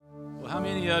How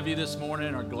many of you this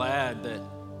morning are glad that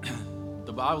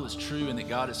the Bible is true and that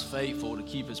God is faithful to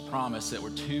keep his promise that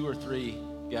where two or three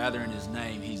gather in his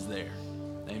name, he's there?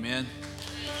 Amen?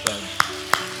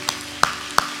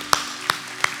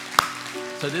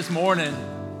 So this morning,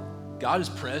 God is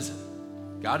present.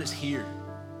 God is here.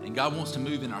 And God wants to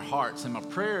move in our hearts. And my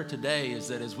prayer today is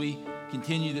that as we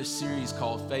continue this series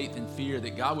called Faith and Fear,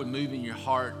 that God would move in your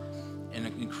heart in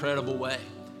an incredible way.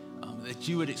 That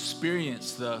you would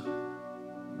experience the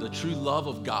true love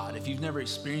of God if you've never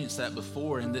experienced that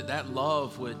before, and that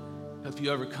love would help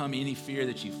you overcome any fear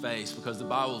that you face, because the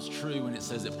Bible is true when it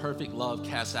says that perfect love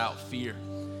casts out fear.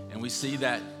 And we see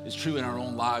that is true in our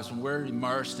own lives when we're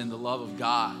immersed in the love of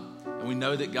God and we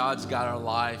know that God's got our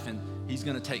life and he's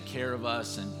going to take care of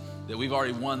us and that we've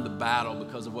already won the battle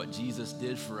because of what Jesus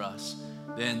did for us.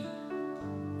 Then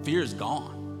fear is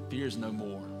gone. Fear is no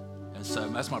more. And so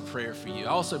that's my prayer for you. I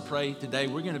also pray today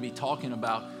we're going to be talking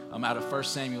about out of 1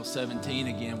 Samuel 17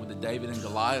 again with the David and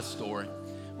Goliath story.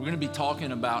 We're going to be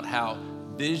talking about how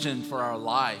vision for our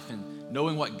life and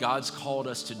knowing what God's called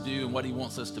us to do and what he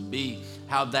wants us to be,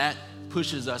 how that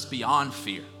pushes us beyond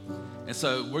fear. And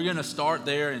so we're going to start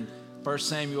there in 1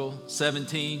 Samuel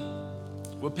 17.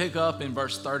 We'll pick up in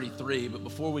verse 33, but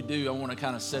before we do, I want to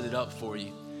kind of set it up for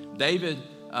you. David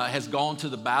has gone to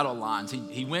the battle lines.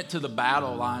 He went to the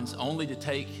battle lines only to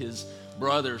take his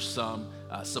brothers some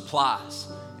supplies.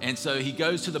 And so he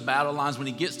goes to the battle lines. When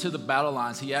he gets to the battle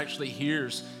lines, he actually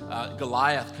hears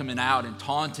Goliath coming out and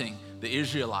taunting the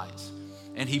Israelites.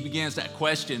 And he begins that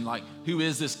question, like, who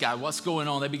is this guy? What's going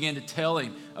on? They began to tell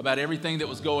him about everything that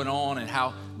was going on and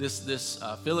how this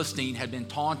Philistine had been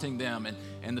taunting them.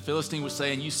 And the Philistine was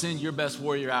saying, you send your best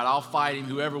warrior out, I'll fight him.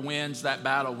 Whoever wins that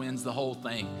battle wins the whole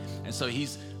thing. And so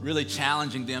he's really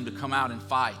challenging them to come out and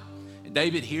fight. And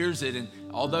David hears it, and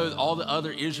although all the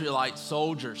other Israelite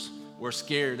soldiers were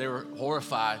scared, they were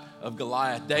horrified of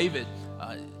Goliath, David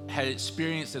had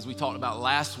experienced, as we talked about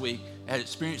last week, had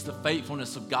experienced the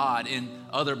faithfulness of God in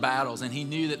other battles. And he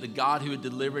knew that the God who had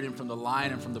delivered him from the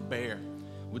lion and from the bear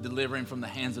would deliver him from the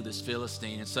hands of this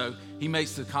Philistine. And so he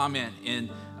makes the comment in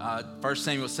 1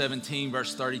 Samuel 17,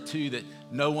 verse 32, that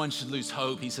no one should lose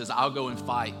hope. He says, I'll go and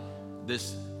fight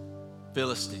this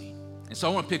Philistine. And so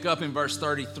I want to pick up in verse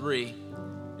 33,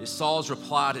 is Saul's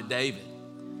reply to David.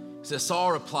 It says,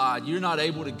 Saul replied, you're not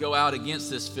able to go out against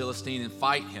this Philistine and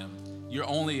fight him. You're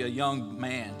only a young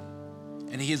man,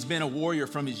 and he has been a warrior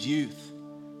from his youth.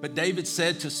 But David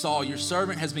said to Saul, your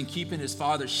servant has been keeping his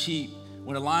father's sheep.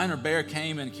 When a lion or bear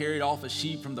came and carried off a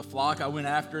sheep from the flock, I went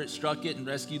after it, struck it, and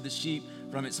rescued the sheep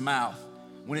from its mouth.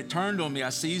 When it turned on me, I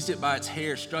seized it by its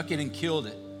hair, struck it, and killed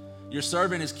it. Your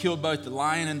servant has killed both the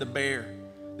lion and the bear.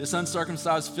 This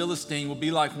uncircumcised Philistine will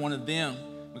be like one of them,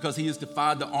 because he has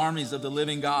defied the armies of the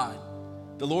living God.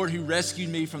 The Lord who rescued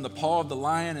me from the paw of the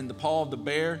lion and the paw of the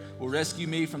bear will rescue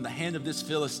me from the hand of this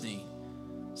Philistine.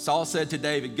 Saul said to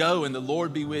David, go, and the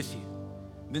Lord be with you.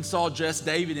 Then Saul dressed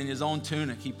David in his own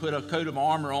tunic. He put a coat of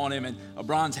armor on him and a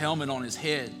bronze helmet on his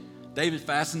head. David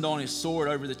fastened on his sword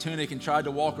over the tunic and tried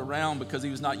to walk around because he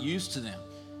was not used to them.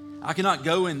 I cannot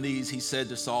go in these, he said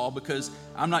to Saul, because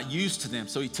I'm not used to them.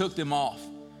 So he took them off.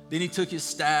 Then he took his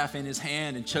staff in his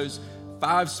hand and chose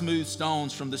 5 smooth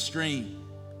stones from the stream,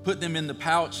 put them in the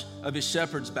pouch of his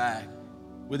shepherd's bag.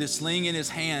 With his sling in his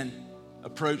hand,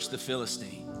 approached the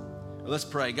Philistine. Let's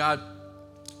pray. God,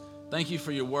 thank you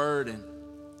for your word, and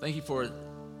thank you for,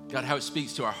 God, how it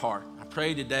speaks to our heart. I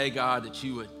pray today, God, that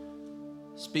you would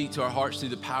speak to our hearts through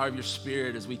the power of your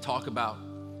Spirit as we talk about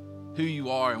who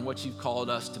you are and what you've called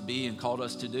us to be and called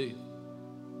us to do.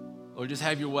 Lord, just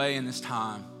have your way in this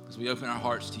time as we open our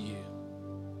hearts to you.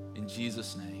 In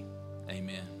Jesus' name,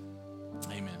 amen.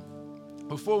 Amen.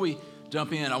 Before we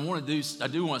jump in, I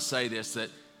do want to say this, that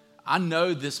I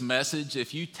know this message,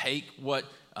 if you take what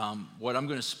I'm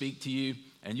going to speak to you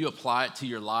and you apply it to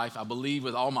your life, I believe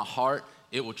with all my heart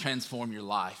it will transform your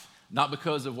life. Not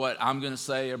because of what I'm going to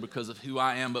say or because of who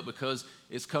I am, but because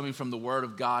it's coming from the Word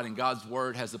of God, and God's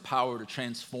Word has the power to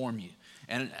transform you.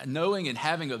 And knowing and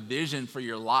having a vision for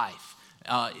your life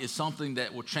is something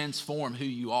that will transform who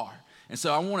you are. And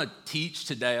so I want to teach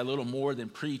today a little more than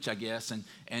preach, I guess,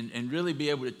 and really be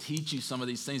able to teach you some of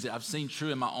these things that I've seen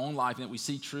true in my own life and that we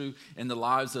see true in the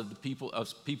lives of the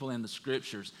people in the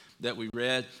scriptures that we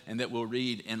read and that we'll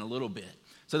read in a little bit.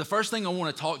 So the first thing I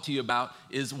want to talk to you about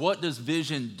is, what does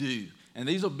vision do? And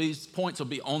these points will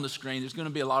be on the screen. There's going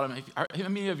to be a lot of them. How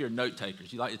many of you are note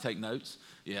takers? You like to take notes?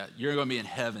 Yeah, you're going to be in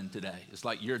heaven today. It's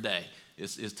like your day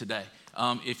is today.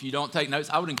 If you don't take notes,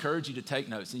 I would encourage you to take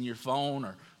notes in your phone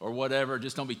or whatever.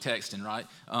 Just don't be texting, right?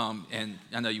 And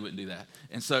I know you wouldn't do that.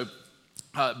 And so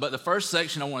But the first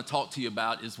section I want to talk to you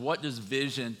about is, what does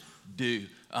vision do?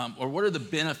 Or what are the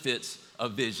benefits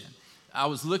of vision? I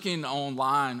was looking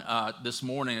online this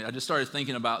morning. I just started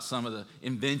thinking about some of the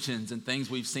inventions and things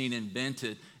we've seen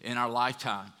invented in our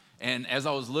lifetime. And as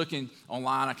I was looking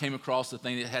online, I came across the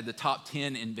thing that had the top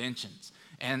 10 inventions.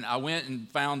 And I went and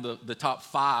found the top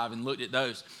 5 and looked at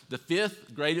those. The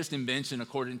 5th greatest invention,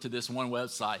 according to this one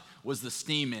website, was the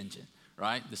steam engine,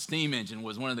 right? The steam engine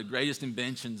was one of the greatest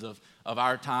inventions of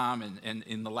our time, and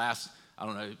in the last, I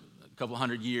don't know, a couple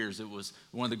hundred years, it was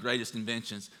one of the greatest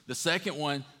inventions. The second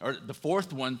one, or the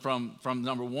 4th one from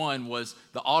number 1, was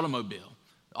the automobile.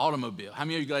 Automobile. How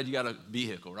many of you glad you got a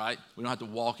vehicle, right? We don't have to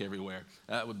walk everywhere.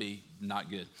 That would be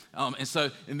not good. And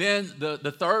then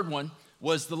the 3rd one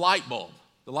was the light bulb.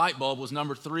 The light bulb was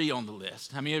number 3 on the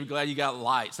list. How many of you glad you got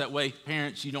lights? That way,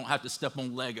 parents, you don't have to step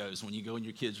on Legos when you go in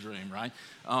your kid's room, right?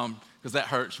 Because that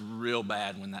hurts real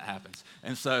bad when that happens.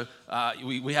 And so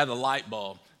we have the light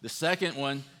bulb. The second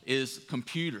one is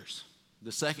computers.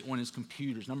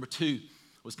 Number 2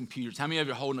 was computers. How many of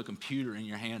you are holding a computer in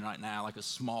your hand right now, like a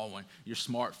small one, your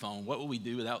smartphone? What would we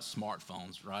do without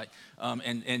smartphones, right?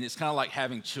 And it's kind of like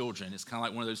having children. It's kind of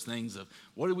like one of those things of,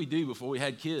 what did we do before we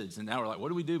had kids? And now we're like, what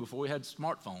did we do before we had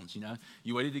smartphones, you know?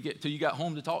 You waited to get till you got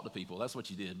home to talk to people. That's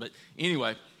what you did. But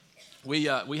anyway, we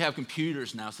have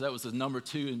computers now, so that was the number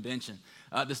 2 invention.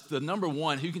 The number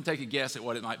 1, who can take a guess at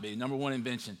what it might be? Number 1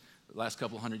 invention the last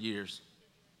couple hundred years.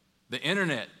 The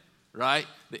internet. Right?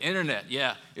 The internet,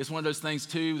 yeah. It's one of those things,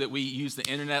 too, that we use the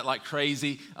internet like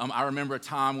crazy. I remember a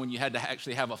time when you had to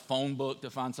actually have a phone book to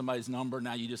find somebody's number.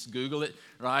 Now you just Google it,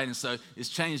 right? And so it's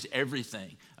changed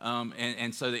everything.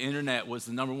 And so the internet was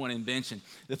the number 1 invention.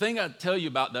 The thing I tell you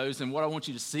about those, and what I want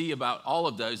you to see about all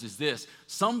of those, is this.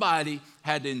 Somebody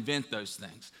had to invent those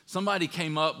things. Somebody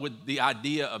came up with the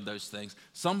idea of those things.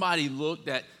 Somebody looked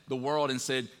at the world and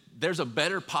said, there's a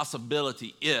better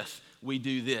possibility if we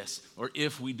do this, or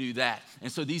if we do that.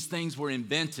 And so these things were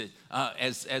invented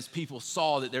as people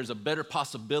saw that there's a better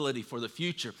possibility for the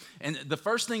future. And the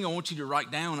first thing I want you to write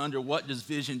down under what does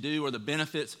vision do, or the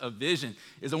benefits of vision,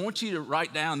 is I want you to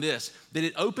write down this, that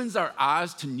it opens our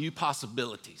eyes to new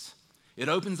possibilities. It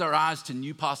opens our eyes to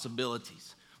new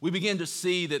possibilities. We begin to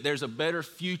see that there's a better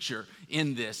future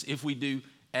in this if we do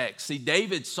X. See,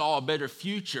 David saw a better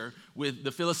future with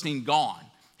the Philistine gone.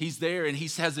 He's there and he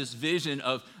has this vision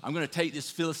of, I'm going to take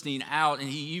this Philistine out, and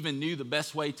he even knew the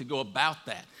best way to go about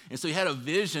that. And so he had a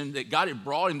vision that God had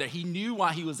brought him there. He knew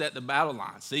why he was at the battle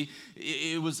line. See,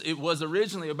 it was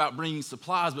originally about bringing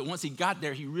supplies, but once he got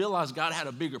there, he realized God had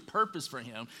a bigger purpose for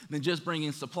him than just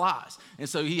bringing supplies. And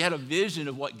so he had a vision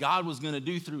of what God was going to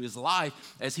do through his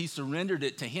life as he surrendered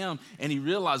it to him, and he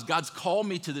realized, God's called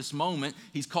me to this moment.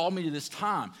 He's called me to this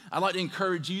time. I'd like to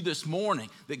encourage you this morning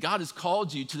that God has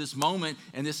called you to this moment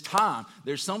and this time.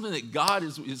 There's something that God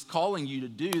is calling you to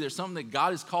do. There's something that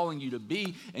God is calling you to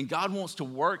be, and God wants to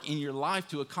work in your life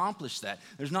to accomplish that.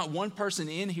 There's not one person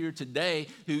in here today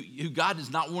who God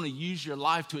does not want to use your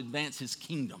life to advance his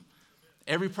kingdom.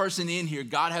 Every person in here,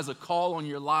 God has a call on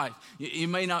your life. You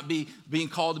may not be being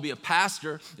called to be a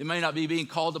pastor. It may not be being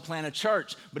called to plant a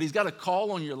church, but he's got a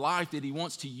call on your life that he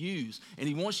wants to use. And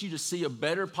he wants you to see a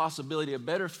better possibility, a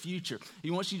better future.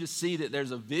 He wants you to see that there's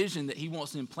a vision that he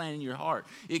wants to implant in your heart.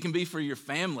 It can be for your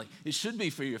family. It should be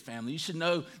for your family. You should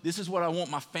know, this is what I want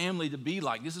my family to be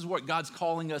like. This is what God's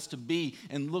calling us to be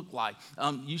and look like.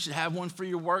 You should have one for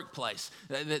your workplace.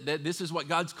 That this is what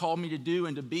God's called me to do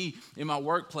and to be in my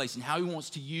workplace, and how he wants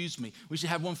to use me. We should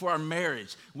have one for our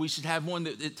marriage. We should have one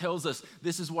that tells us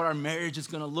this is what our marriage is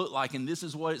going to look like, and this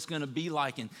is what it's going to be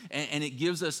like, and it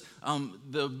gives us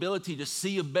the ability to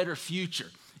see a better future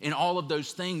in all of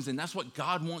those things. And that's what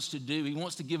God wants to do. He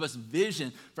wants to give us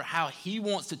vision for how he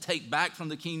wants to take back from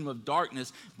the kingdom of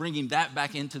darkness, bringing that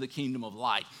back into the kingdom of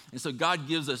light. And so God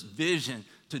gives us vision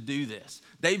to do this.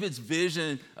 David's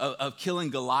vision of killing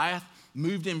Goliath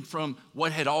moved him from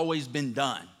what had always been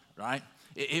done, right?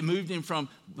 It moved him from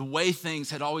the way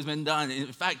things had always been done. In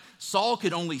fact, Saul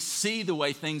could only see the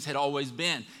way things had always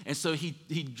been. And so he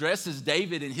dresses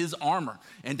David in his armor.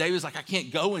 And David's like, I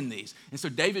can't go in these. And so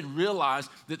David realized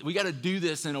that we got to do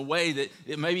this in a way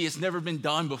that maybe it's never been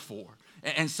done before.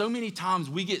 And so many times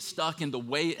we get stuck in the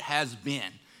way it has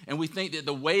been. And we think that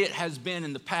the way it has been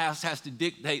in the past has to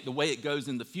dictate the way it goes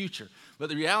in the future. But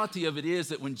the reality of it is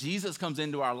that when Jesus comes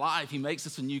into our life, he makes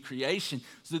us a new creation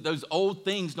so that those old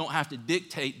things don't have to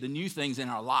dictate the new things in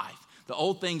our life. The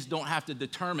old things don't have to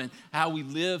determine how we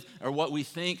live or what we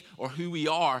think or who we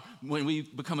are when we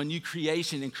become a new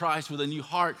creation in Christ with a new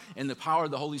heart and the power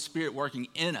of the Holy Spirit working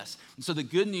in us. And so the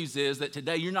good news is that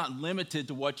today you're not limited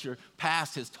to what your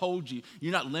past has told you.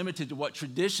 You're not limited to what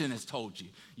tradition has told you.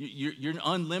 You're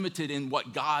unlimited in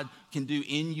what God can do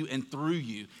in you and through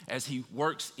you as he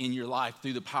works in your life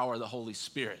through the power of the Holy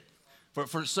Spirit.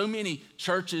 For so many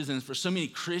churches and for so many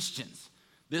Christians,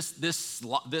 this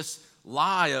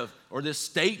lie of, or this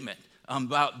statement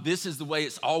about this is the way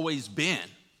it's always been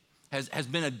has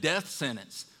been a death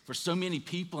sentence for so many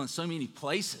people in so many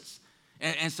places.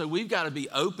 And so we've got to be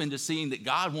open to seeing that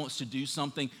God wants to do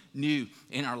something new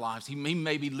in our lives. He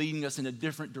may be leading us in a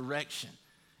different direction.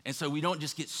 And so we don't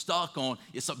just get stuck on,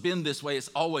 it's been this way, it's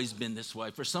always been this way.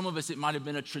 For some of us, it might have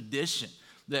been a tradition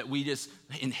that we just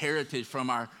inherited from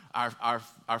our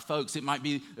folks. It might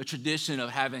be a tradition of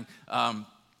having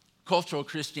cultural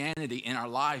Christianity in our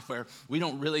life where we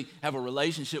don't really have a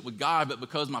relationship with God, but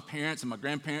because my parents and my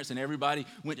grandparents and everybody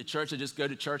went to church, I just go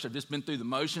to church. I've just been through the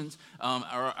motions,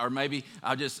 or maybe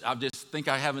I just think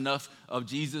I have enough of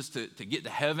Jesus to get to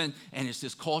heaven, and it's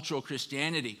this cultural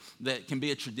Christianity that can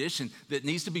be a tradition that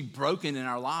needs to be broken in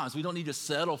our lives. We don't need to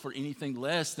settle for anything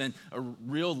less than a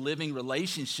real living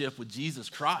relationship with Jesus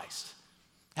Christ.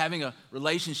 Having a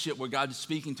relationship where God is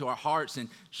speaking to our hearts and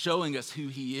showing us who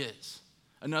he is.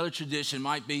 Another tradition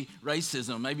might be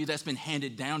racism. Maybe that's been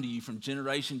handed down to you from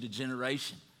generation to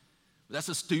generation. But that's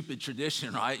a stupid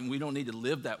tradition, right? And we don't need to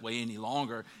live that way any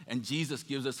longer. And Jesus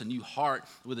gives us a new heart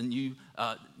with a new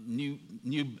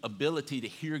ability to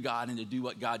hear God and to do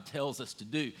what God tells us to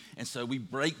do. And so we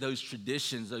break those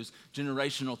traditions, those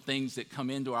generational things that come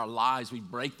into our lives. We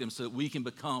break them so that we can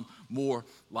become more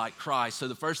like Christ. So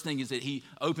the first thing is that he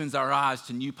opens our eyes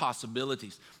to new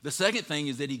possibilities. The second thing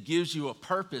is that he gives you a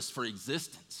purpose for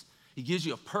existence. He gives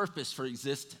you a purpose for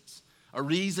existence, a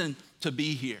reason to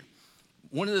be here.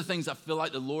 One of the things I feel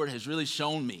like the Lord has really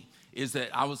shown me is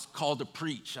that I was called to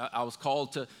preach. I was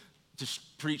called to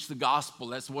preach the gospel.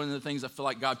 That's one of the things I feel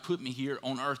like God put me here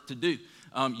on earth to do.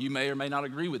 You may or may not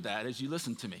agree with that as you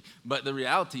listen to me. But the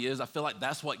reality is I feel like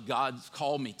that's what God's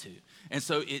called me to. And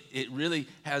so it really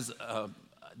has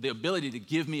the ability to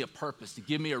give me a purpose, to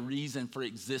give me a reason for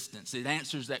existence. It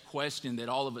answers that question that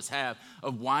all of us have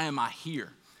of why am I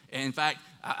here? And in fact,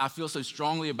 I feel so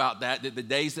strongly about that the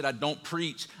days that I don't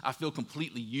preach, I feel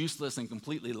completely useless and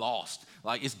completely lost.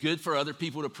 Like, it's good for other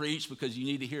people to preach because you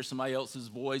need to hear somebody else's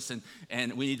voice,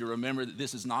 and we need to remember that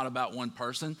this is not about one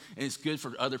person. And it's good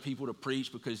for other people to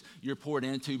preach because you're poured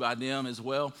into by them as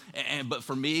well. But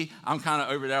for me, I'm kind of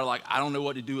over there like, I don't know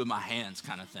what to do with my hands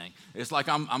kind of thing. It's like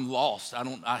I'm lost.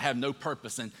 I have no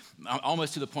purpose. And I'm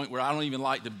almost to the point where I don't even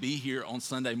like to be here on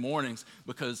Sunday mornings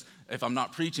because if I'm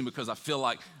not preaching, because I feel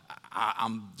like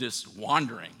I'm just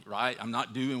wandering, right? I'm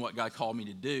not doing what God called me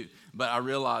to do. But I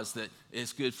realize that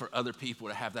it's good for other people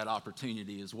to have that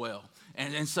opportunity as well.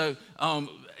 And so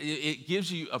it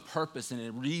gives you a purpose and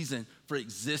a reason for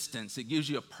existence. It gives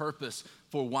you a purpose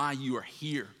for why you are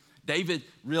here. David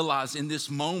realized in this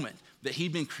moment that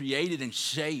he'd been created and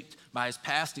shaped by his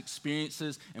past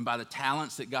experiences and by the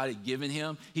talents that God had given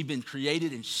him. He'd been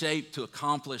created and shaped to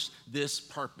accomplish this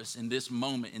purpose in this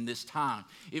moment, in this time.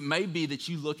 It may be that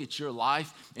you look at your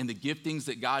life and the giftings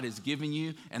that God has given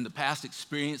you and the past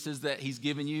experiences that he's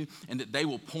given you, and that they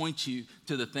will point you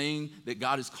to the thing that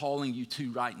God is calling you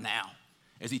to right now.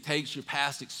 As he takes your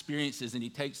past experiences and he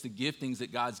takes the giftings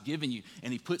that God's given you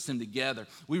and he puts them together.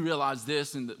 We realized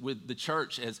this with the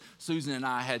church as Susan and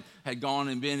I had gone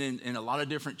and been in a lot of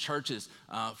different churches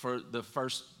for the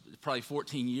first probably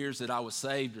 14 years that I was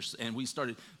saved, and we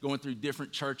started going through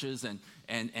different churches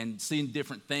and seeing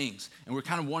different things. And we're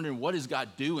kind of wondering, what is God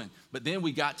doing? But then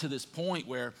we got to this point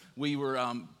where we were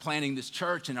planning this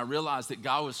church, and I realized that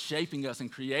God was shaping us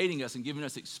and creating us and giving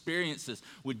us experiences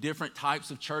with different types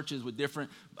of churches, with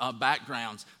different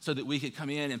backgrounds, so that we could come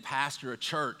in and pastor a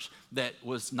church that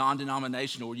was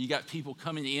non-denominational, where you got people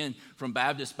coming in from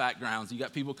Baptist backgrounds, you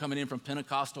got people coming in from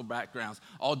Pentecostal backgrounds,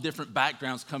 all different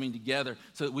backgrounds coming together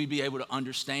so that we'd be able to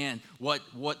understand what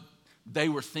they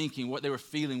were thinking, what they were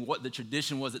feeling, what the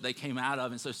tradition was that they came out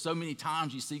of. And so many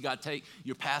times you see God take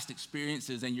your past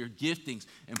experiences and your giftings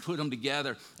and put them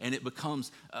together, and it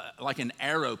becomes like an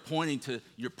arrow pointing to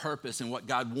your purpose and what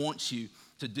God wants you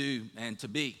to do and to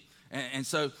be. And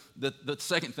so the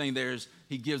second thing there is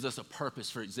he gives us a purpose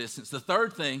for existence. The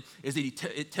third thing is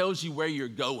that it tells you where you're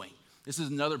going. This is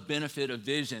another benefit of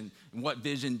vision and what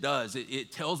vision does.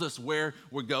 It tells us where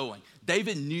we're going.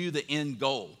 David knew the end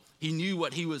goal. He knew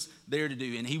what he was there to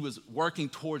do, and he was working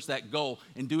towards that goal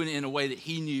and doing it in a way that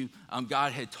he knew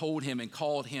God had told him and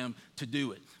called him to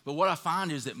do it. But what I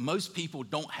find is that most people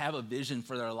don't have a vision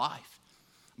for their life.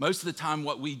 Most of the time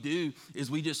what we do is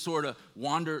we just sort of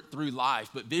wander through life,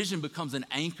 but vision becomes an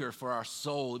anchor for our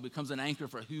soul. It becomes an anchor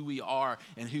for who we are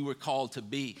and who we're called to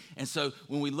be. And so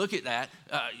when we look at that,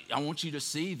 I want you to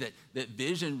see that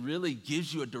vision really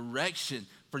gives you a direction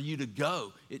for you to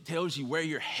go. It tells you where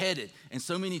you're headed. And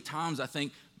so many times I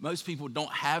think most people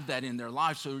don't have that in their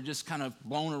life, so we're just kind of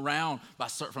blown around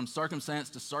from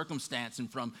circumstance to circumstance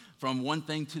and from one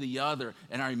thing to the other,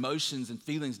 and our emotions and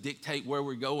feelings dictate where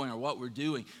we're going or what we're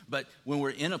doing. But when we're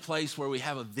in a place where we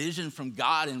have a vision from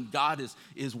God and God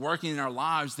is working in our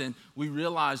lives, then we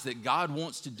realize that God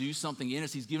wants to do something in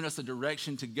us. He's given us a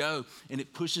direction to go, and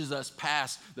it pushes us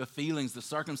past the feelings, the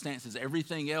circumstances,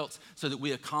 everything else, so that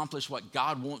we accomplish what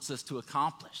God wants us to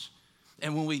accomplish.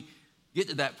 And when we get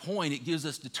to that point, it gives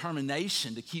us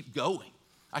determination to keep going.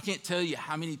 I can't tell you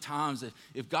how many times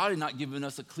if God had not given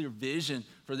us a clear vision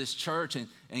for this church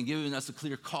and given us a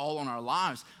clear call on our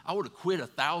lives, I would have quit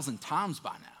 1,000 times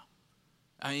by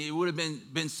now. I mean, it would have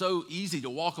been so easy to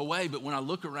walk away, but when I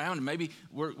look around and maybe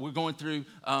we're going through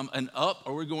an up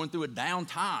or we're going through a down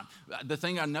time, the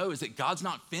thing I know is that God's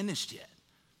not finished yet.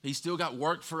 He's still got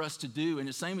work for us to do. And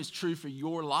the same is true for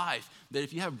your life, that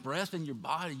if you have breath in your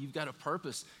body, you've got a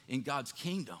purpose in God's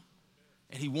kingdom.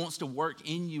 And he wants to work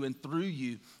in you and through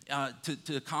you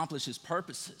to accomplish his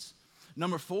purposes.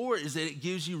 Number 4 is that it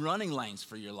gives you running lanes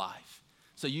for your life.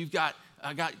 So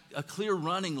I got a clear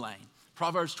running lane.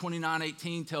 Proverbs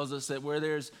 29:18 tells us that where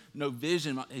there's no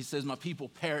vision, he says, my people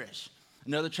perish.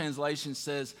 Another translation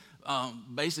says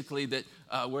basically that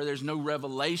where there's no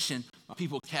revelation,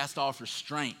 people cast off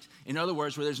restraint. In other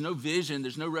words, where there's no vision,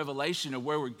 there's no revelation of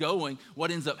where we're going,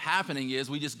 what ends up happening is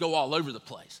we just go all over the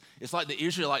place. It's like the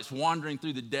Israelites wandering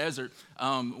through the desert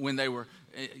when they were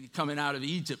coming out of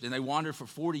Egypt, and they wandered for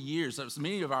 40 years. So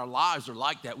many of our lives are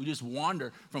like that. We just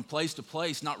wander from place to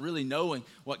place, not really knowing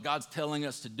what God's telling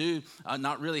us to do,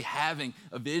 not really having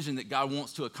a vision that God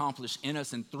wants to accomplish in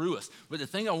us and through us. But the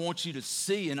thing I want you to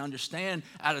see and understand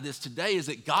out of this today is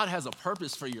that God has a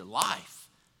purpose for your life.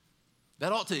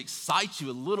 That ought to excite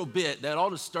you a little bit. That ought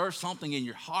to stir something in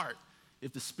your heart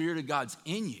if the Spirit of God's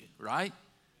in you, right?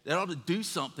 That ought to do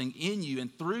something in you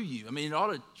and through you. I mean, it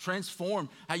ought to transform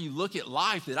how you look at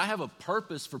life, that I have a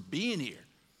purpose for being here.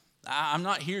 I'm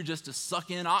not here just to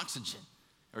suck in oxygen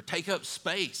or take up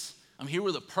space. I'm here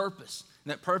with a purpose,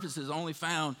 and that purpose is only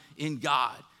found in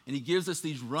God. And he gives us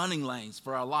these running lanes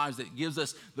for our lives that gives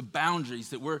us the boundaries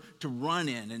that we're to run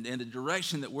in and the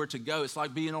direction that we're to go. It's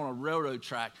like being on a railroad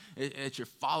track. You're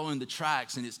following the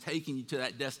tracks, and it's taking you to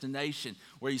that destination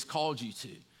where he's called you to.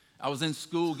 I was in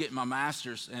school getting my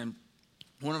master's, and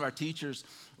one of our teachers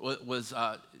was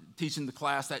teaching the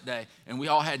class that day, and we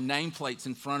all had nameplates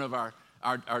in front of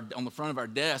on the front of our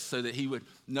desk so that he would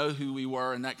know who we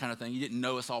were and that kind of thing. He didn't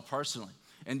know us all personally.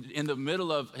 And in the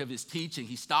middle of his teaching,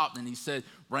 he stopped and he said,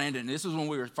 Brandon, this was when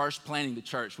we were first planning the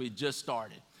church. We had just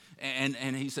started.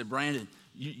 And he said, Brandon,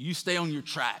 you stay on your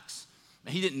tracks.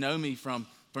 And he didn't know me from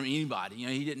anybody. You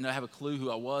know, he didn't have a clue who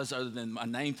I was other than my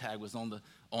name tag was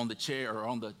on the chair or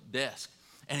on the desk.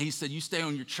 And he said, you stay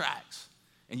on your tracks.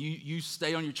 And you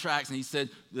stay on your tracks. And he said,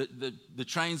 the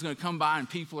train's going to come by and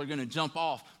people are going to jump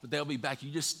off, but they'll be back. You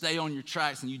just stay on your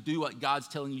tracks and you do what God's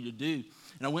telling you to do.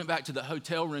 And I went back to the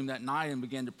hotel room that night and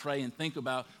began to pray and think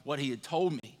about what he had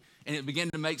told me. And it began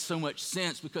to make so much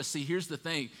sense because, see, here's the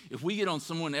thing. If we get on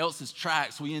someone else's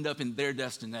tracks, we end up in their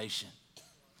destination.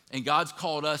 And God's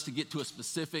called us to get to a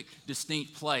specific,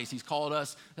 distinct place. He's called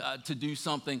us to do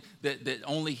something that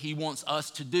only he wants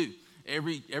us to do.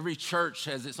 Every church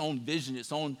has its own vision,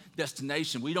 its own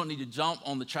destination. We don't need to jump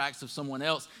on the tracks of someone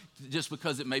else just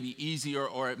because it may be easier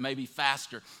or it may be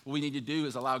faster. What we need to do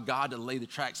is allow God to lay the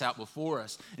tracks out before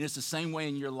us. And it's the same way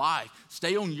in your life.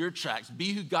 Stay on your tracks.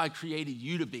 Be who God created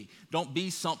you to be. Don't be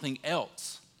something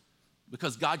else,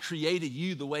 because God created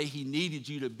you the way he needed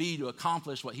you to be to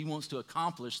accomplish what he wants to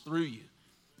accomplish through you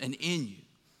and in you.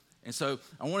 And so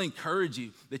I want to encourage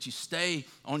you that you stay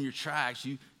on your tracks.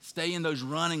 You stay in those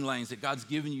running lanes that God's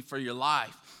given you for your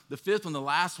life. The fifth one, the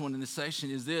last one in this section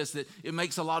is this, that it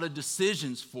makes a lot of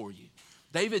decisions for you.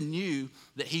 David knew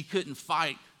that he couldn't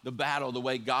fight the battle the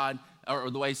way God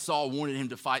or the way Saul wanted him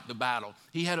to fight the battle.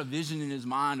 He had a vision in his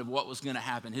mind of what was going to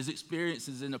happen. His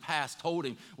experiences in the past told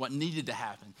him what needed to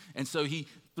happen. And so he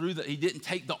didn't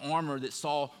take the armor that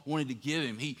Saul wanted to give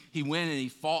him. He went and he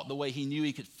fought the way he knew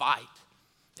he could fight.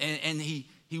 And he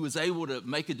was able to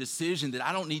make a decision that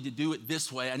I don't need to do it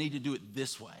this way. I need to do it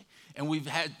this way. And we've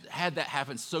had that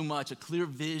happen so much. A clear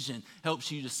vision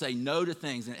helps you to say no to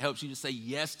things, and it helps you to say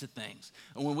yes to things.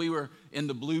 And when we were in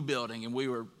the Blue Building and we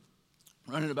were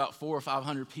running about 400 or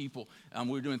 500 people.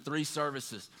 We were doing 3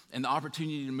 services, and the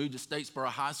opportunity to move to Statesboro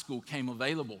High School came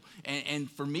available. And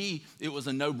for me, it was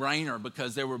a no-brainer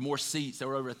because there were more seats. There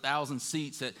were over 1,000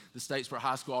 seats at the Statesboro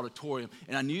High School auditorium,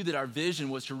 and I knew that our vision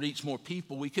was to reach more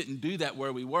people. We couldn't do that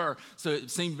where we were, so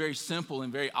it seemed very simple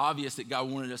and very obvious that God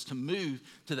wanted us to move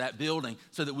to that building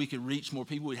so that we could reach more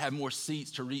people. We'd have more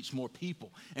seats to reach more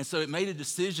people. And so it made a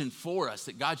decision for us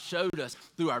that God showed us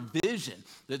through our vision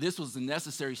that this was the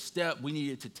necessary step we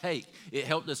needed to take. It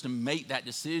helped us to make that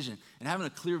decision. And having a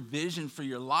clear vision for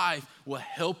your life will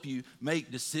help you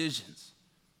make decisions.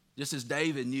 Just as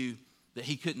David knew that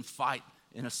he couldn't fight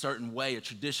in a certain way, a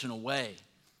traditional way,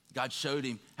 God showed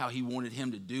him how he wanted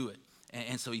him to do it.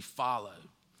 And so he followed.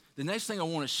 The next thing I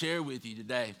want to share with you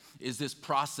today is this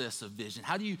process of vision.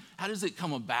 How does it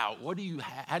come about?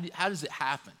 How does it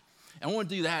happen? And I want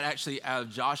to do that actually out of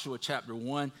Joshua chapter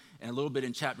 1 and a little bit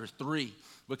in chapter 3,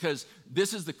 because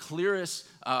this is the clearest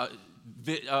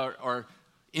or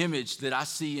image that I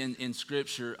see in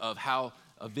Scripture of how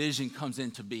a vision comes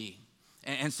into being.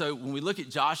 And so when we look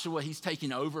at Joshua, he's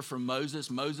taking over from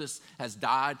Moses. Moses has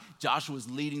died. Joshua's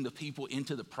leading the people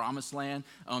into the promised land.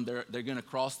 They're going to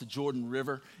cross the Jordan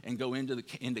River and go into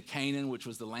Canaan, which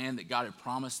was the land that God had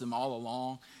promised them all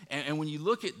along. And when you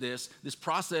look at this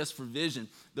process for vision,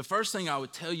 the first thing I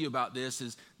would tell you about this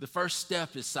is the first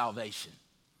step is salvation.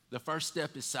 The first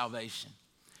step is salvation.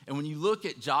 And when you look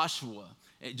at Joshua,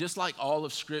 just like all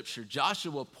of Scripture,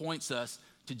 Joshua points us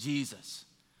to Jesus.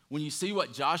 When you see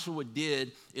what Joshua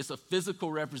did, it's a physical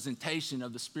representation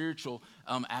of the spiritual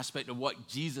aspect of what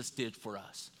Jesus did for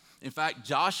us. In fact,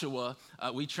 Joshua,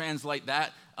 we translate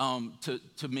that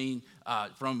to mean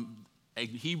from a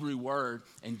Hebrew word,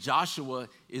 and Joshua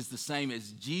is the same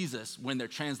as Jesus when they're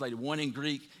translated, one in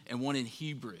Greek and one in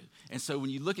Hebrew. And so when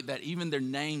you look at that, even their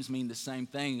names mean the same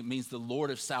thing. It means the Lord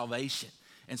of salvation.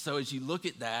 And so as you look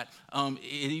at that,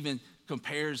 it even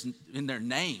compares in their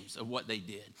names of what they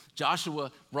did.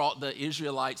 Joshua brought the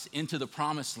Israelites into the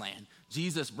promised land.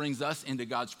 Jesus brings us into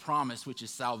God's promise, which is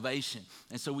salvation.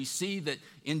 And so we see that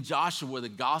in Joshua, the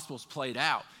gospel's played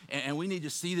out. And we need to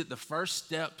see that the first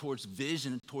step towards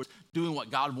vision, towards doing what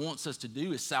God wants us to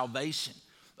do, is salvation.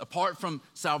 Apart from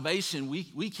salvation,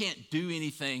 we can't do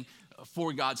anything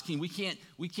for God's kingdom.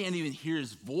 We can't even hear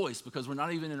his voice because we're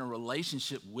not even in a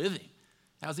relationship with him.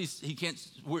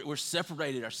 We're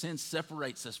separated. Our sin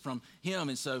separates us from him,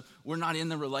 and so we're not in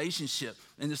the relationship.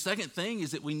 And the second thing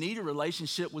is that we need a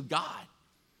relationship with God.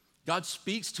 God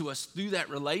speaks to us through that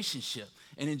relationship.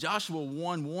 And in Joshua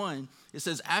 1:1, it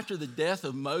says, after the death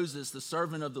of Moses, the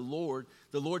servant of the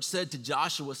Lord said to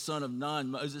Joshua, son of Nun,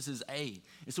 Moses' aide.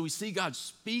 And so we see God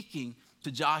speaking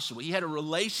to Joshua. He had a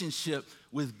relationship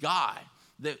with God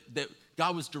that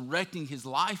God was directing his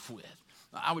life with.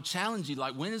 I would challenge you,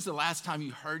 when is the last time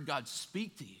you heard God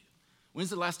speak to you? When's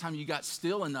the last time you got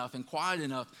still enough and quiet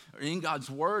enough or in God's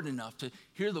word enough to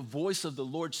hear the voice of the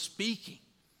Lord speaking?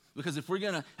 Because if we're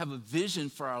going to have a vision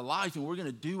for our life and we're going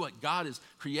to do what God has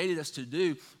created us to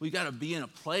do, we've got to be in a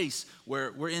place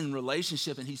where we're in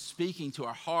relationship and he's speaking to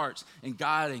our hearts and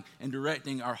guiding and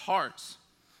directing our hearts.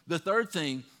 The third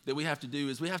thing that we have to do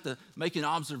is we have to make an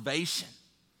observation.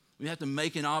 We have to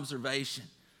make an observation.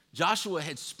 Joshua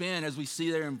had spent, as we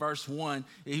see there in verse 1,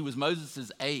 he was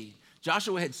Moses' aide.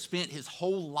 Joshua had spent his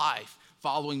whole life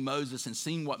following Moses and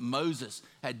seeing what Moses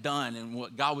had done and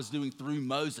what God was doing through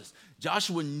Moses.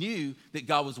 Joshua knew that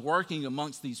God was working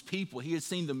amongst these people. He had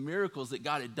seen the miracles that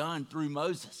God had done through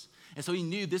Moses. And so he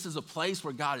knew this is a place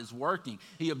where God is working.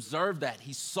 He observed that.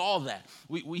 He saw that.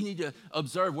 We need to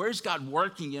observe, where's God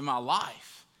working in my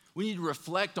life? We need to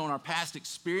reflect on our past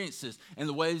experiences and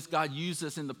the ways God used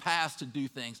us in the past to do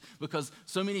things, because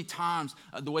so many times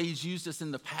the way he's used us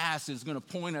in the past is going to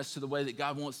point us to the way that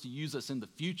God wants to use us in the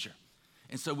future.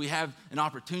 And so we have an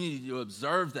opportunity to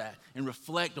observe that and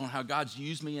reflect on how God's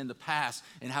used me in the past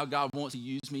and how God wants to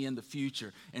use me in the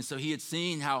future. And so he had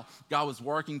seen how God was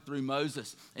working through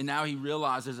Moses, and now he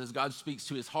realizes as God speaks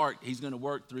to his heart, he's going to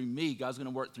work through me. God's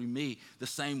going to work through me the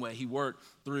same way he worked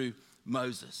through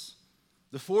Moses.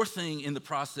 The fourth thing in the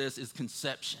process is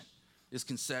conception.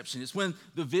 It's when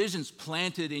the vision's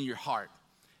planted in your heart.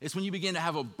 It's when you begin to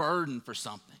have a burden for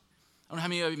something. I don't know how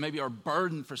many of you maybe are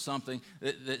burdened for something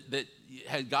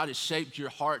that God has shaped your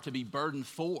heart to be burdened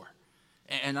for.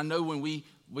 And I know when we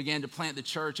began to plant the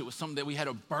church, it was something that we had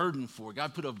a burden for.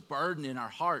 God put a burden in our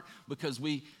heart because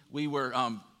we were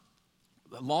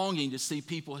longing to see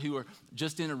people who are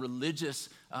just in a religious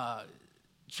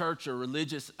church or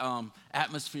religious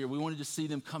atmosphere. We wanted to see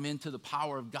them come into the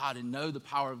power of God and know the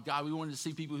power of God. We wanted to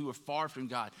see people who were far from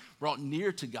God brought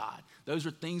near to God. Those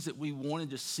are things that we wanted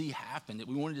to see happen, that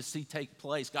we wanted to see take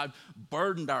place. God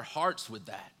burdened our hearts with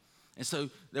that. And so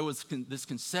there was this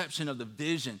conception of the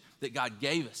vision that God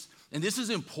gave us. And this is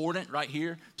important right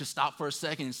here to stop for a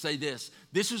second and say this.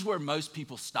 This is where most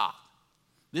people stop.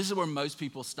 This is where most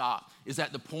people stop, is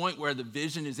at the point where the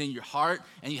vision is in your heart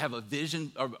and you have a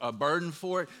vision or a burden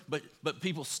for it, but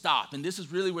people stop. And this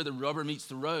is really where the rubber meets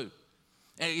the road.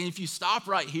 And if you stop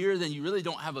right here, then you really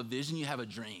don't have a vision, you have a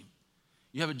dream.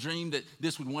 You have a dream that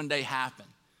this would one day happen.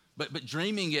 But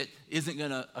dreaming it isn't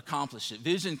going to accomplish it.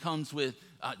 Vision comes with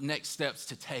next steps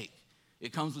to take.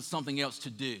 It comes with something else to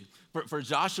do. For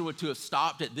Joshua to have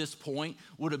stopped at this point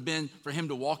would have been for him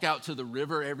to walk out to the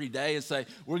river every day and say,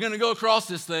 we're going to go across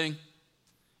this thing.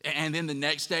 And then the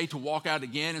next day to walk out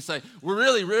again and say, we're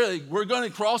going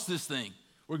to cross this thing.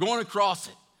 We're going to cross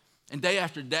it. And day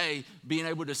after day, being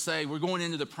able to say, we're going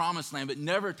into the promised land, but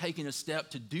never taking a step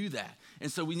to do that. And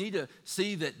so we need to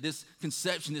see that this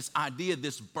conception, this idea,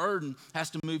 this burden has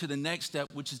to move to the next step,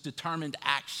 which is determined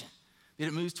action. That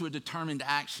it moves to a determined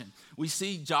action. We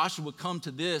see Joshua come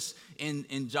to this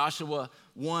in Joshua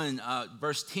 1,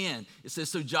 verse 10. It says,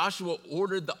 so Joshua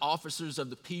ordered the officers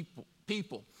of the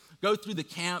people, go through the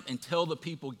camp and tell the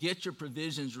people, get your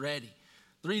provisions ready.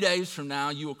 3 days from now,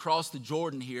 you will cross the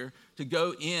Jordan here to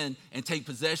go in and take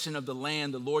possession of the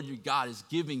land the Lord your God is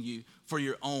giving you for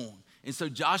your own. And so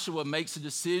Joshua makes a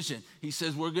decision. He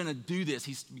says, we're going to do this.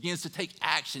 He begins to take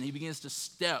action. He begins to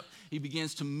step. He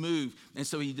begins to move. And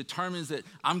so he determines that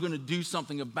I'm going to do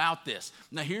something about this.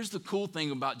 Now, here's the cool thing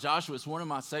about Joshua. It's one of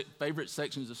my favorite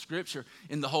sections of Scripture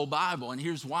in the whole Bible. And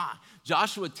here's why.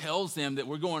 Joshua tells them that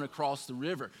we're going to cross the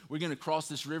river. We're going to cross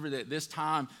this river that this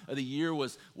time of the year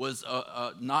was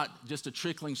not just a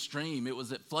trickling stream. It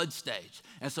was at flood stage.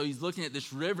 And so he's looking at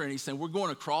this river and he's saying, we're going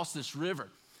to cross this river.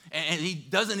 And he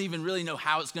doesn't even really know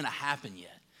how it's going to happen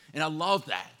yet. And I love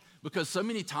that because so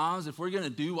many times if we're going to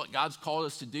do what God's called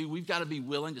us to do, we've got to be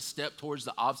willing to step towards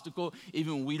the obstacle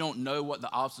even when we don't know what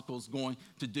the obstacle is going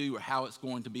to do or how it's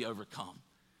going to be overcome.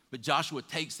 But Joshua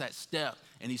takes that step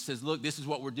and he says, look, this is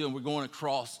what we're doing. We're going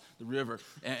across the river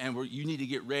and you need to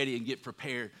get ready and get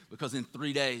prepared because in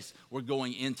 3 days we're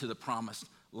going into the promised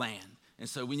land. And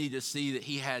so we need to see that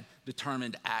he had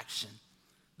determined action.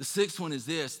 The sixth one is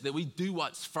this, that we do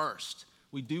what's first.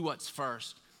 We do what's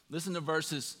first. Listen to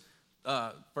verses,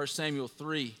 1 Samuel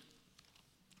 3,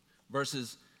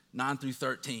 verses 9 through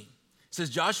 13. It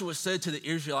says, Joshua said to the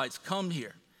Israelites, come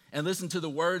here and listen to the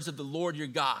words of the Lord your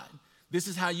God. This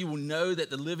is how you will know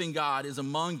that the living God is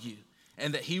among you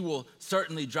and that he will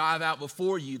certainly drive out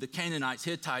before you the Canaanites,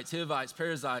 Hittites, Hivites,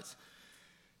 Perizzites,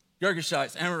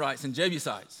 Girgashites, Amorites, and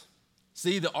Jebusites.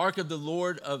 See, the ark of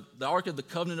the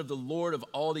covenant of the Lord of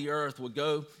all the earth will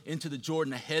go into the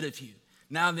Jordan ahead of you.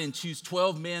 Now then, choose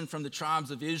 12 men from the tribes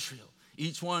of Israel,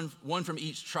 each one from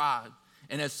each tribe.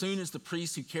 And as soon as the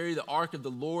priests who carry the ark of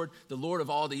the Lord of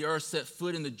all the earth, set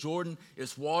foot in the Jordan,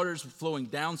 its waters flowing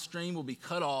downstream will be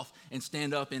cut off and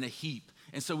stand up in a heap.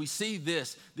 And so we see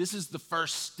this. This is the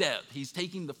first step. He's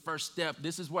taking the first step.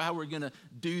 This is how we're going to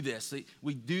do this.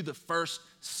 We do the first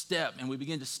step and we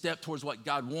begin to step towards what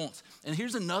God wants. And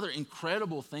here's another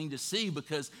incredible thing to see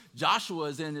because Joshua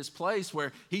is in this place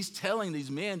where he's telling these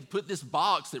men, put this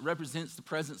box that represents the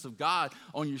presence of God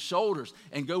on your shoulders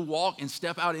and go walk and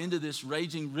step out into this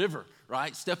raging river,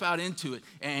 right? Step out into it.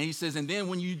 And he says, and then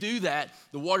when you do that,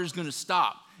 the water's going to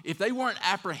stop. If they weren't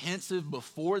apprehensive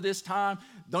before this time,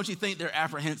 don't you think they're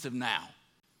apprehensive now?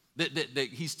 That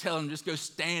he's telling them, just go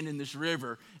stand in this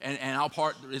river and I'll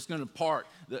part, it's going to part.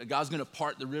 God's going to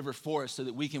part the river for us so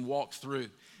that we can walk through.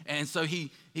 And so he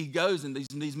goes and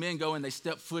these men go and they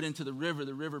step foot into the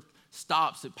river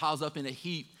stops, it piles up in a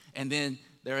heap, and then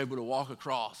they're able to walk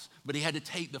across. But he had to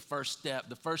take the first step.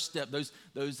 The first step, those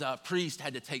priests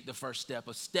had to take the first step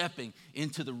of stepping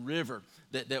into the river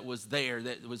that was there,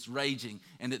 that was raging,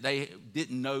 and that they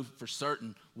didn't know for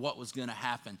certain what was going to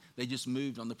happen. They just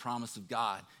moved on the promise of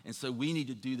God. And so we need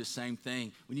to do the same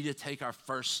thing. We need to take our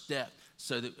first step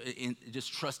so that in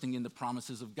just trusting in the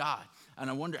promises of God. And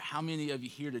I wonder how many of you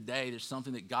here today, there's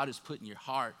something that God has put in your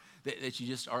heart that you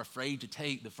just are afraid to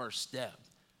take the first step.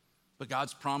 But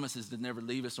God's promise is to never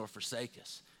leave us or forsake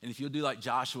us. And if you'll do like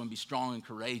Joshua and be strong and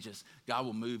courageous, God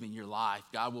will move in your life.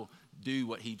 God will do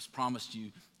what he's promised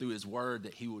you through his word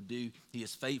that he will do. He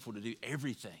is faithful to do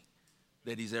everything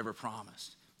that he's ever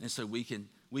promised. And so we can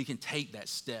take that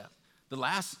step. The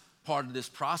last part of this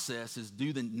process is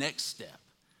do the next step.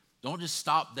 Don't just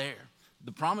stop there.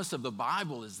 The promise of the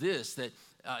Bible is this, that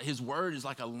his word is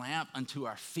like a lamp unto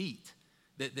our feet,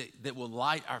 that will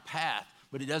light our path.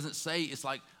 But it doesn't say it's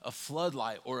like a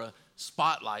floodlight or a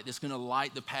spotlight that's going to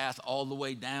light the path all the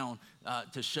way down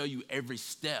to show you every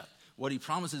step. What he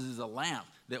promises is a lamp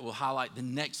that will highlight the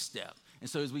next step. And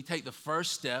so as we take the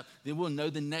first step, then we'll know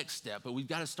the next step. But we've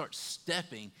got to start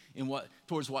stepping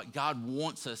towards what God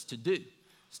wants us to do,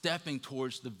 stepping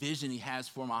towards the vision he has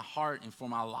for my heart and for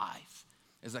my life.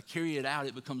 As I carry it out,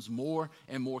 it becomes more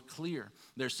and more clear.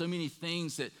 There's so many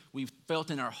things that we've felt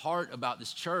in our heart about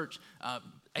this church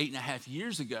 8.5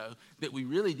 years ago that we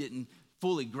really didn't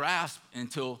fully grasp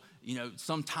until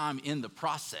sometime in the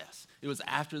process. It was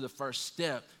after the first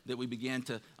step that we began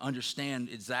to understand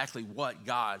exactly what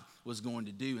God was going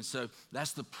to do. And so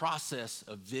that's the process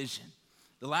of vision.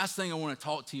 The last thing I want to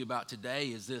talk to you about today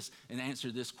is this, and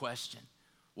answer this question.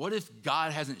 What if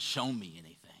God hasn't shown me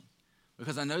anything?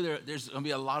 Because I know there's going to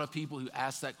be a lot of people who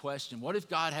ask that question. What if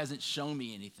God hasn't shown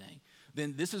me anything?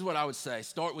 Then this is what I would say.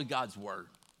 Start with God's word.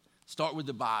 Start with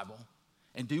the Bible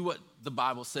and do what the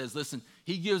Bible says. Listen,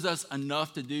 he gives us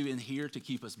enough to do in here to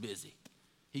keep us busy.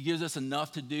 He gives us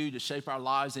enough to do to shape our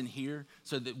lives in here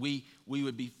so that we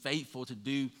would be faithful to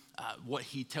do what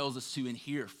he tells us to in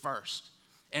here first.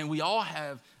 And we all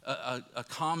have a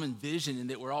common vision in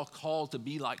that we're all called to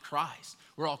be like Christ.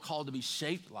 We're all called to be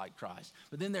shaped like Christ.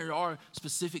 But then there are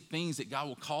specific things that God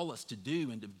will call us to do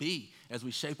and to be as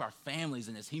we shape our families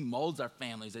and as he molds our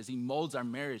families, as he molds our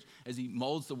marriage, as he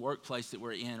molds the workplace that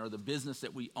we're in or the business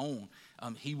that we own.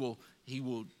 He will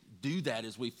do that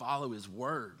as we follow his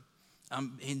word.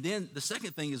 And then the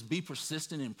second thing is be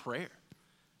persistent in prayer.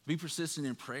 Be persistent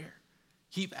in prayer.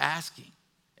 Keep asking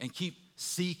and keep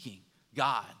seeking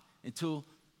God until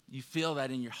you feel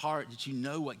that in your heart that you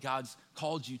know what God's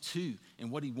called you to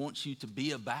and what he wants you to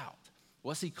be about.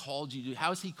 What's he called you to do? How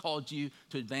has he called you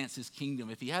to advance his kingdom?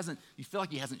 If you feel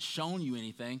like he hasn't shown you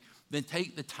anything, then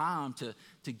take the time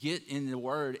to get in the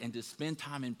word and to spend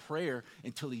time in prayer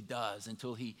until he does,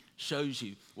 until he shows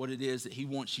you what it is that he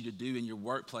wants you to do in your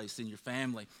workplace, in your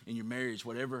family, in your marriage,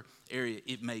 whatever area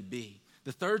it may be.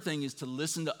 The third thing is to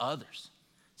listen to others.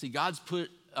 See, God's put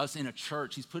us in a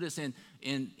church. He's put us in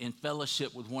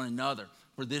fellowship with one another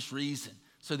for this reason,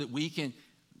 so that we can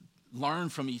learn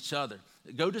from each other.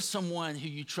 Go to someone who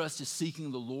you trust is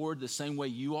seeking the Lord the same way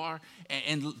you are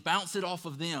and bounce it off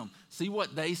of them. See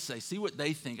what they say. See what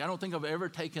they think. I don't think I've ever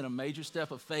taken a major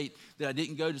step of faith that I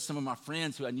didn't go to some of my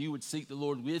friends who I knew would seek the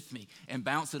Lord with me and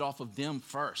bounce it off of them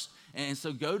first. And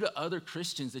so go to other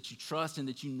Christians that you trust and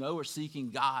that you know are seeking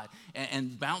God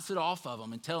and bounce it off of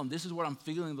them and tell them, this is what I'm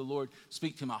feeling the Lord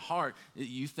speak to my heart.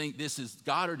 You think this is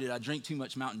God, or did I drink too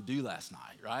much Mountain Dew last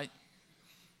night, right?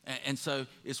 And so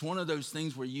it's one of those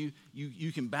things where you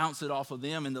can bounce it off of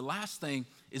them. And the last thing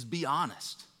is be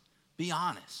honest. Be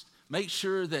honest. Make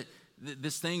sure that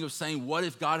this thing of saying, what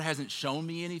if God hasn't shown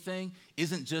me anything,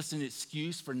 isn't just an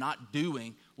excuse for not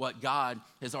doing what God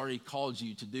has already called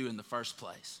you to do in the first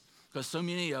place. Because so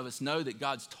many of us know that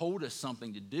God's told us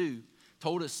something to do,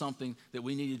 told us something that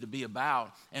we needed to be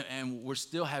about, and we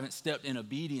still haven't stepped in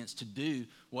obedience to do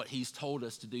what he's told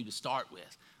us to do to start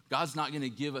with. God's not going to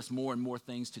give us more and more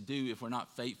things to do if we're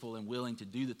not faithful and willing to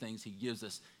do the things he gives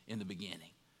us in the beginning.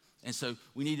 And so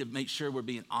we need to make sure we're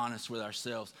being honest with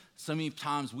ourselves. So many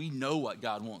times we know what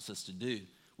God wants us to do.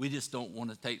 We just don't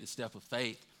want to take the step of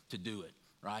faith to do it,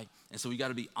 right? And so we got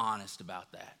to be honest about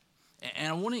that. And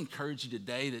I want to encourage you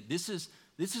today that this is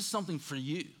something for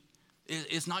you.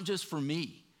 It's not just for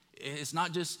me. It's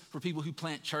not just for people who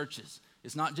plant churches.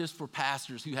 It's not just for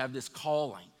pastors who have this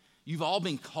calling. You've all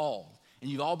been called. And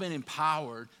you've all been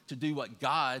empowered to do what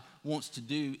God wants to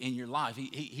do in your life.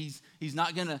 He's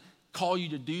not going to call you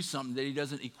to do something that he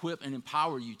doesn't equip and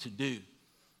empower you to do.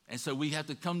 And so we have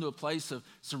to come to a place of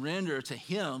surrender to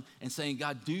him and saying,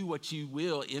 God, do what you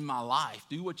will in my life.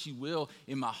 Do what you will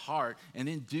in my heart. And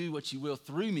then do what you will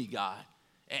through me, God.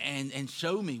 And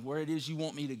show me where it is you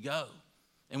want me to go.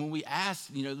 And when we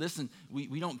ask, listen,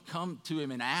 we don't come to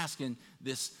him and ask in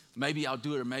this, maybe I'll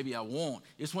do it or maybe I won't.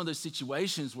 It's one of those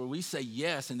situations where we say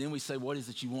yes, and then we say, what is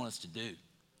it you want us to do?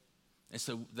 And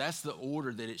so that's the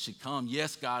order that it should come.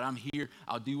 Yes, God, I'm here.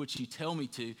 I'll do what you tell me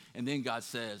to. And then God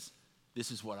says,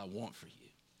 this is what I want for you.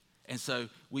 And so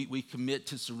we commit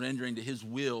to surrendering to his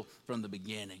will from the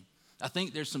beginning. I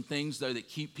think there's some things, though, that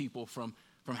keep people from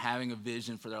having a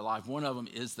vision for their life. One of them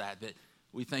is that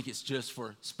we think it's just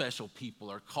for special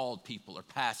people or called people or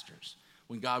pastors,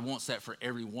 when God wants that for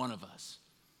every one of us.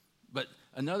 But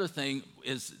another thing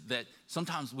is that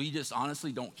sometimes we just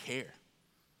honestly don't care.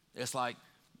 It's like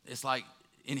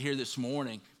in here this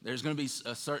morning, there's going to be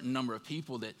a certain number of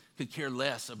people that could care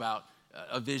less about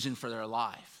a vision for their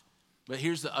life. But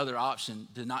here's the other option: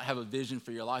 to not have a vision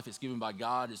for your life. It's given by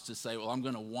God. Is to say, well, I'm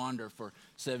going to wander for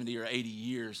 70 or 80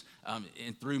 years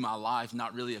and through my life,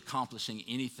 not really accomplishing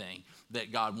anything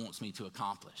that God wants me to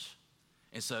accomplish.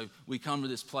 And so we come to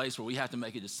this place where we have to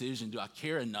make a decision. Do I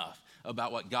care enough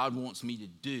about what God wants me to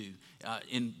do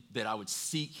in that I would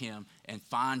seek him and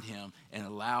find him and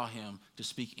allow him to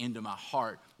speak into my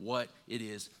heart what it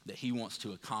is that he wants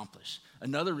to accomplish?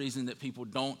 Another reason that people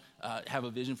don't have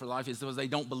a vision for life is because they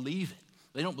don't believe it.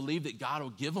 They don't believe that God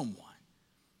will give them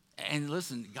one. And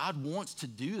listen, God wants to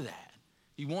do that.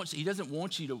 He doesn't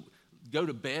want you to go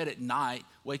to bed at night,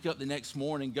 wake up the next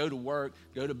morning, go to work,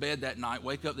 go to bed that night,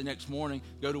 wake up the next morning,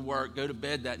 go to work, go to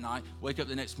bed that night, wake up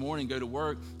the next morning, go to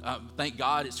work. Thank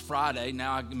God it's Friday.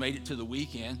 Now I made it to the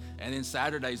weekend. And then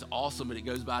Saturday's awesome, but it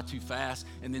goes by too fast.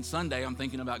 And then Sunday, I'm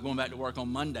thinking about going back to work on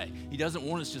Monday. He doesn't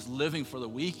want us just living for the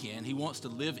weekend. He wants to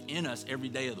live in us every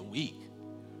day of the week.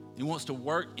 He wants to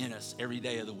work in us every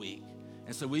day of the week.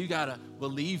 And so we've got to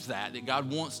believe that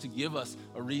God wants to give us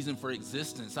a reason for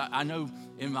existence. I know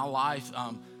in my life,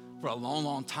 for a long,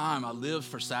 long time, I lived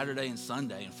for Saturday and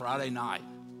Sunday and Friday night.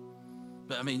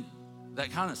 But I mean,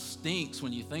 that kind of stinks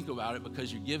when you think about it,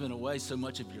 because you're giving away so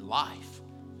much of your life.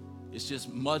 It's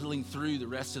just muddling through the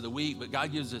rest of the week. But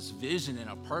God gives us vision and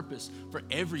a purpose for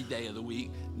every day of the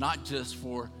week, not just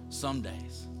for some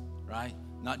days, right?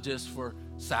 Not just for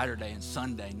Saturday and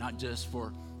Sunday, not just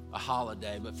for a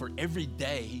holiday, but for every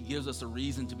day, he gives us a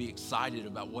reason to be excited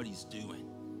about what he's doing.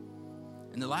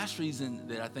 And the last reason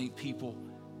that I think people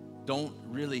don't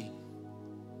really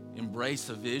embrace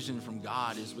a vision from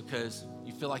God is because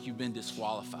you feel like you've been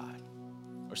disqualified,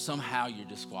 or somehow you're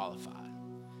disqualified.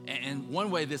 And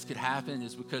one way this could happen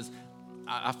is because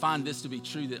I find this to be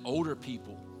true, that older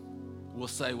people will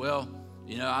say, well,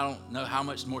 I don't know how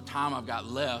much more time I've got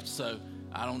left, so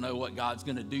I don't know what God's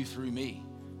going to do through me.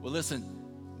 Well, listen,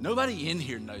 nobody in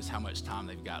here knows how much time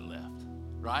they've got left,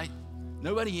 right?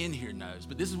 Nobody in here knows,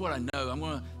 but this is what I know. I'm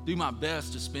going to do my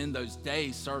best to spend those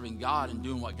days serving God and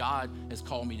doing what God has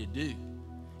called me to do.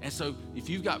 And so if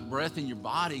you've got breath in your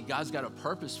body, God's got a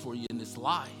purpose for you in this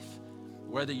life.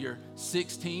 Whether you're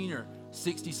 16 or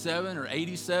 67 or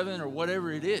 87 or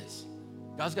whatever it is,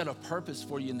 God's got a purpose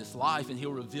for you in this life, and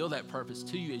he'll reveal that purpose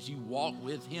to you as you walk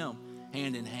with him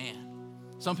hand in hand.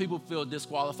 Some people feel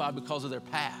disqualified because of their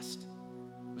past.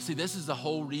 But see, this is the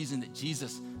whole reason that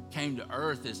Jesus came to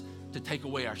earth, is to take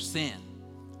away our sin.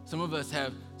 Some of us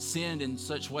have sinned in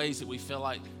such ways that we feel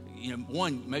like,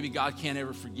 one, maybe God can't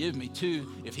ever forgive me.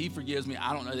 Two, if he forgives me,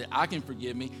 I don't know that I can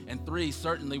forgive me. And three,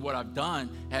 certainly what I've done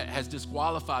has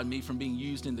disqualified me from being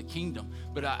used in the kingdom.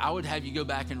 But I would have you go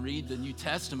back and read the New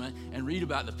Testament and read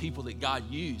about the people that God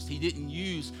used. He didn't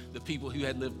use the people who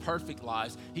had lived perfect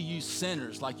lives. He used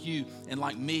sinners like you and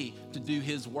like me to do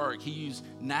his work. He used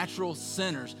natural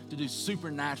sinners to do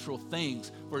supernatural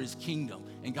things for his kingdom.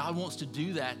 And God wants to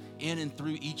do that in and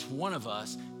through each one of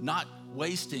us, not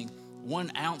wasting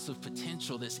 1 ounce of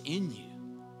potential that's in you.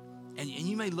 And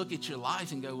you may look at your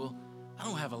life and go, well, I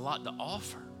don't have a lot to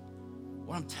offer.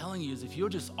 What I'm telling you is, if you'll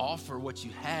just offer what you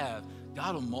have,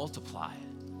 God will multiply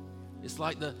it. It's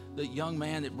like the young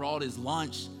man that brought his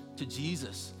lunch to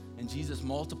Jesus, and Jesus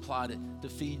multiplied it to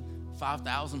feed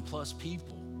 5,000 plus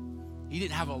people. He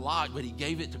didn't have a lot, but he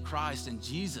gave it to Christ, and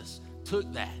Jesus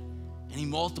took that and he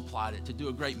multiplied it to do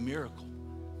a great miracle.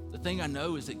 The thing I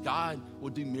know is that God will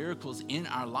do miracles in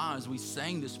our lives. We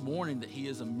sang this morning that he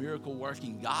is a miracle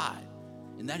working God,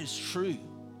 and that is true.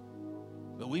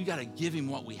 But we've got to give him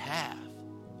what we have.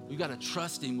 We've got to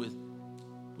trust him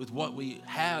with what we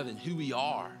have and who we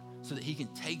are, so that he can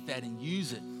take that and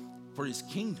use it for his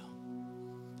kingdom.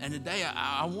 And today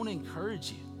I want to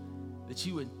encourage you that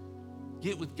you would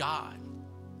get with God,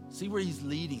 see where he's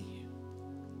leading you.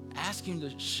 Ask him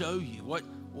to show you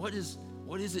what is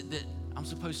it that I'm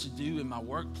supposed to do in my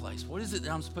workplace? What is it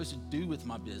that I'm supposed to do with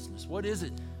my business? What is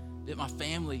it that my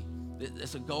family,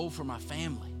 that's a goal for my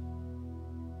family?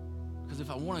 Because if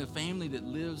I want a family that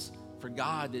lives for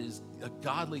God, that is a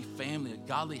godly family, a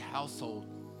godly household,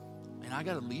 man, I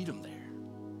got to lead them there.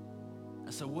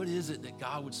 And so what is it that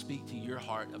God would speak to your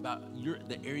heart about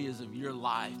the areas of your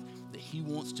life that he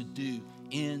wants to do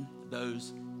in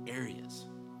those areas?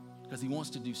 Because he wants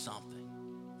to do something.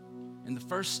 And the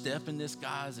first step in this,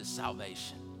 guys, is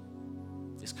salvation.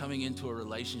 It's coming into a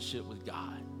relationship with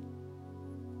God.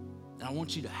 And I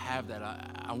want you to have that.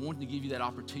 I want to give you that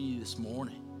opportunity this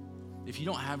morning. If you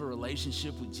don't have a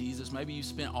relationship with Jesus, maybe you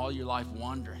spent all your life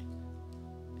wandering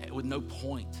with no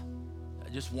point,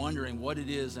 just wondering what it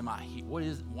is,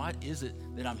 what is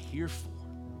it that I'm here for?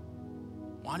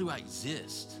 Why do I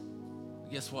exist?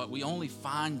 guess what? We only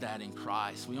find that in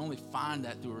Christ. We only find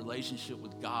that through a relationship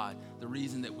with God, the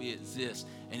reason that we exist.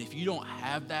 And if you don't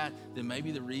have that, then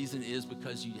maybe the reason is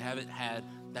because you haven't had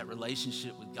that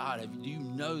relationship with God. Do you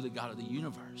know the God of the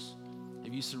universe?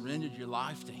 Have you surrendered your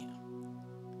life to him?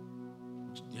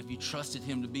 Have you trusted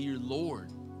him to be your Lord,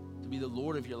 to be the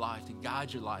Lord of your life, to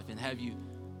guide your life? And have you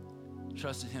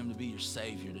trusted him to be your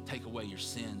Savior, to take away your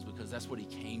sins? Because that's what he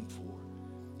came for,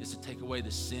 is to take away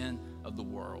the sin of the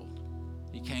world.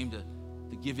 He came to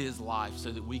give his life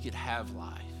so that we could have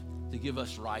life, to give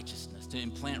us righteousness, to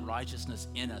implant righteousness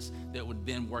in us that would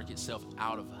then work itself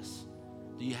out of us.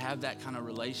 Do you have that kind of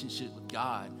relationship with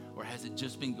God, or has it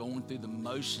just been going through the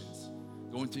motions,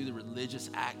 going through the religious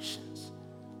actions?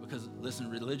 Because listen,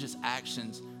 religious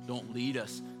actions don't lead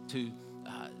us to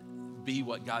be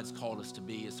what God's called us to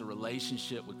be. It's a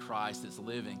relationship with Christ that's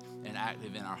living and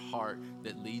active in our heart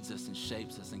that leads us and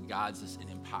shapes us and guides us and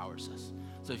empowers us.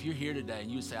 So if you're here today and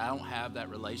you say, I don't have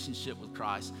that relationship with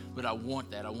Christ, but I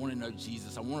want that. I want to know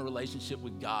Jesus. I want a relationship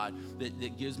with God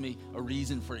that gives me a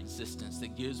reason for existence,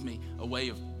 that gives me a way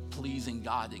of pleasing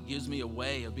God, that gives me a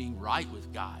way of being right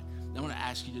with God. I'm going to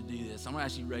ask you to do this. I'm going to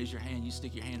ask you to raise your hand. You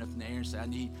stick your hand up in the air and say, I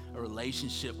need a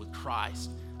relationship with Christ.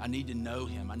 I need to know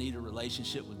him. I need a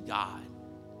relationship with God.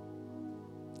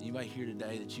 Anybody here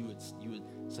today that you would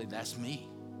say, that's me.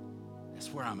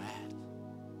 That's where I'm at.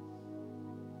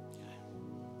 Okay.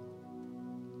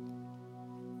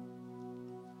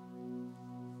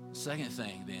 The second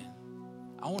thing then,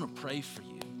 I want to pray for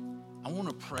you. I want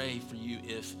to pray for you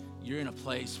if you're in a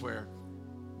place where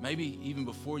maybe even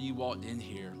before you walked in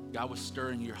here, God was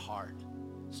stirring your heart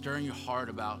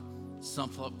about some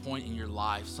point in your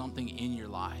life, something in your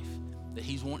life that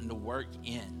he's wanting to work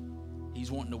in. He's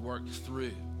wanting to work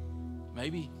through.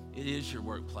 Maybe it is your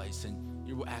workplace and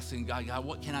you're asking God,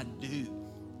 what can I do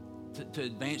to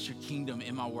advance your kingdom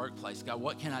in my workplace? God,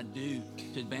 what can I do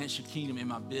to advance your kingdom in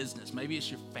my business? Maybe it's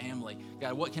your family.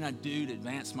 God, what can I do to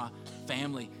advance my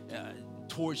family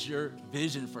towards your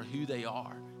vision for who they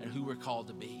are and who we're called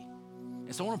to be?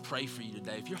 And so I want to pray for you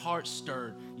today. If your heart's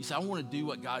stirred, you say, I want to do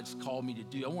what God's called me to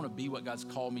do. I want to be what God's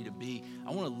called me to be.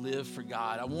 I want to live for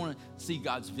God. I want to see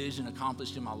God's vision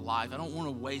accomplished in my life. I don't want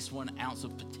to waste 1 ounce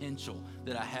of potential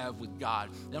that I have with God.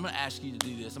 And I'm going to ask you to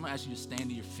do this. I'm going to ask you to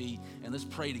stand to your feet and let's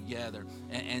pray together.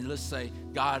 And let's say,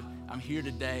 God, I'm here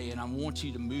today and I want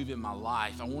you to move in my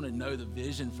life. I want to know the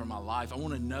vision for my life. I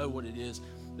want to know what it is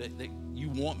that you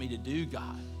want me to do,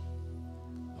 God.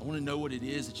 I want to know what it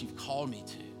is that you've called me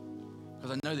to.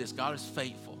 Because I know this, God is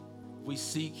faithful. If we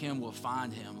seek him, we'll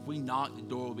find him. If we knock, the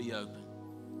door will be open.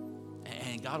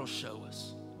 And God will show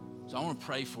us. So I want to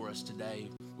pray for us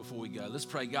today before we go. Let's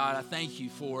pray. God, I thank you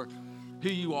for who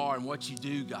you are and what you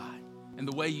do, God, and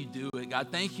the way you do it. God,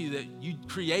 thank you that you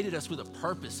created us with a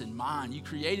purpose in mind. You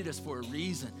created us for a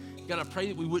reason. God, I pray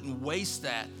that we wouldn't waste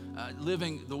that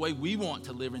living the way we want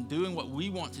to live and doing what we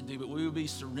want to do, but we would be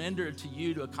surrendered to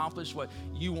you to accomplish what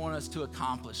you want us to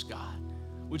accomplish, God.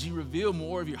 Would you reveal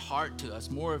more of your heart to us,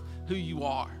 more of who you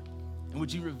are? And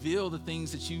would you reveal the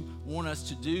things that you want us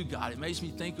to do, God? It makes me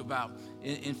think about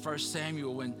in 1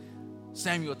 Samuel when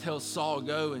Samuel tells Saul,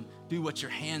 go and do what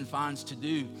your hand finds to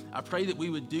do. I pray that we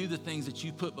would do the things that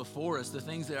you put before us, the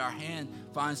things that our hand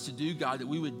finds to do, God, that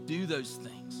we would do those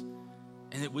things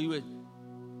and that we would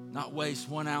not waste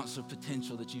 1 ounce of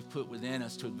potential that you've put within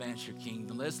us to advance your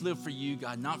kingdom. Let's live for you,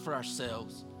 God, not for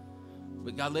ourselves,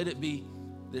 but God, let it be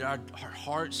that our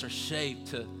hearts are shaped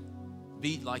to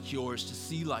beat like yours, to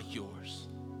see like yours,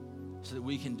 so that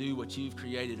we can do what you've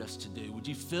created us to do. Would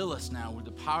you fill us now with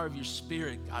the power of your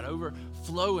Spirit, God,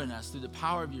 overflow in us through the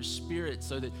power of your Spirit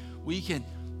so that we can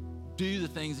do the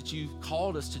things that you've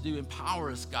called us to do.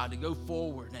 Empower us, God, to go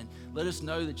forward and let us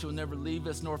know that you'll never leave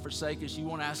us nor forsake us. You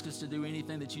won't ask us to do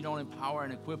anything that you don't empower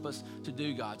and equip us to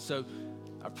do, God. So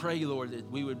I pray, Lord, that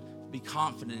we would be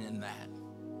confident in that.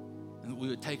 And that we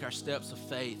would take our steps of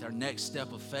faith, our next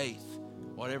step of faith,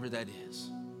 whatever that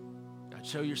is. God,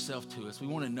 show yourself to us. We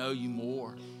want to know you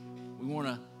more. We want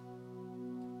to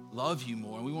love you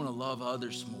more. And we want to love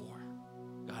others more,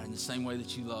 God, in the same way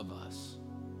that you love us.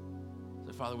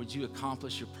 So, Father, would you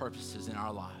accomplish your purposes in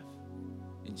our life?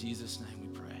 In Jesus' name we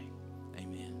pray.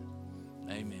 Amen.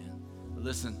 Amen. But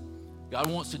listen, God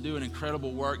wants to do an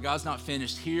incredible work. God's not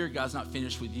finished here. God's not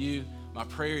finished with you. My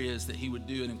prayer is that he would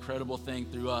do an incredible thing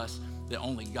through us that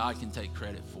only God can take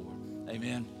credit for.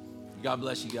 Amen. God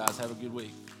bless you guys. Have a good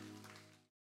week.